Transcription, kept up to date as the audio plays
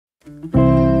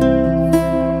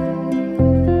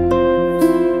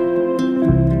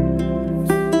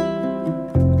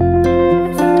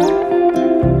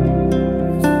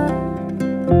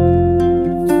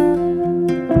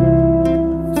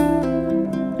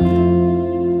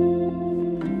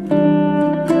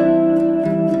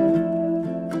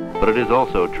is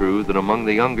also true that among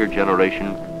the younger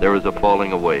generation there is a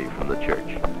falling away from the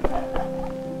church.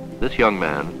 This young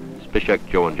man, Zbigniew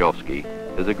Żołędziowski,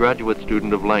 is a graduate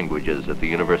student of languages at the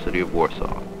University of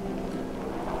Warsaw.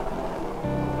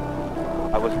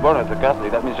 I was born as a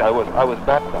Catholic. That means I was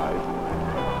baptized,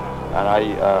 and I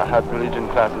had religion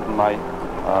classes in my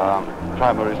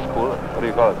primary school. What do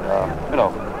you call it?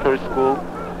 First school.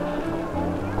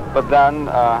 But then,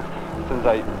 since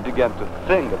I began to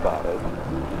think about it,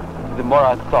 the more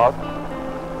I thought,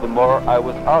 the more I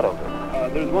was out of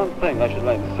it. There's one thing I should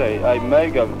like to say. I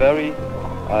make a very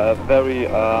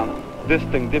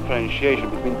distinct differentiation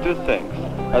between two things.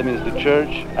 That means the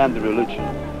church and the religion.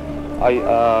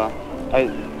 I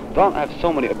don't have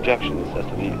so many objections as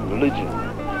to the religion.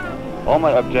 All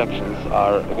my objections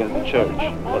are against the church.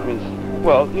 That means,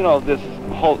 well, this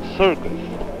whole circus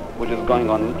which is going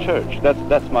on in the church.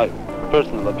 That's my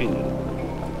personal opinion.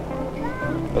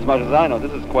 As much as I know,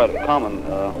 this is quite a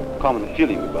common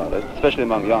feeling about it, especially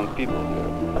among young people here.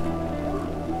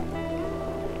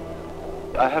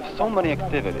 I have so many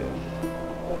activities.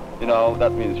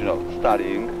 That means,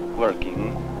 studying,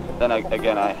 working. Then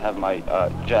again, I have my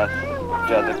jazz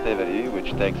activity,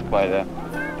 which takes quite a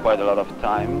lot of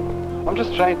time. I'm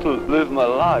just trying to live my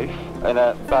life in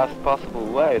a best possible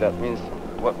way. That means,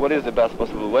 what is the best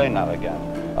possible way now again?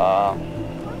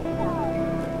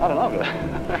 I don't know.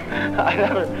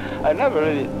 I never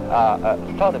really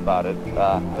thought about it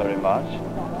very much.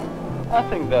 I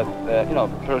think that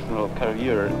personal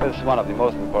career is one of the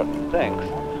most important things,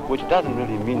 which doesn't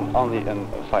really mean only in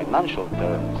financial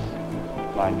terms,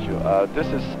 mind you. This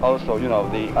is also,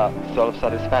 the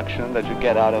self-satisfaction that you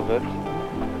get out of it.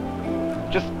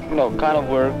 Just, kind of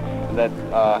work that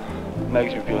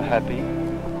makes you feel happy,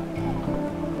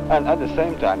 and at the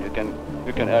same time you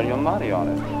can earn your money on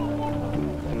it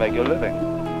to make your living.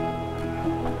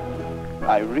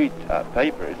 I read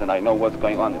papers and I know what's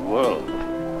going on in the world,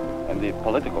 in the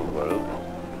political world,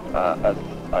 as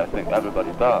I think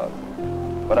everybody does.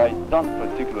 But I don't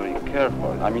particularly care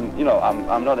for it. I mean,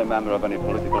 I'm not a member of any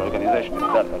political organization,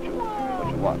 if that's what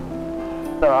you want.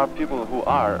 There are people who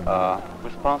are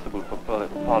responsible for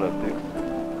politics,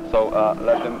 so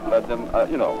let them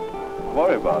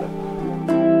worry about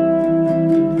it.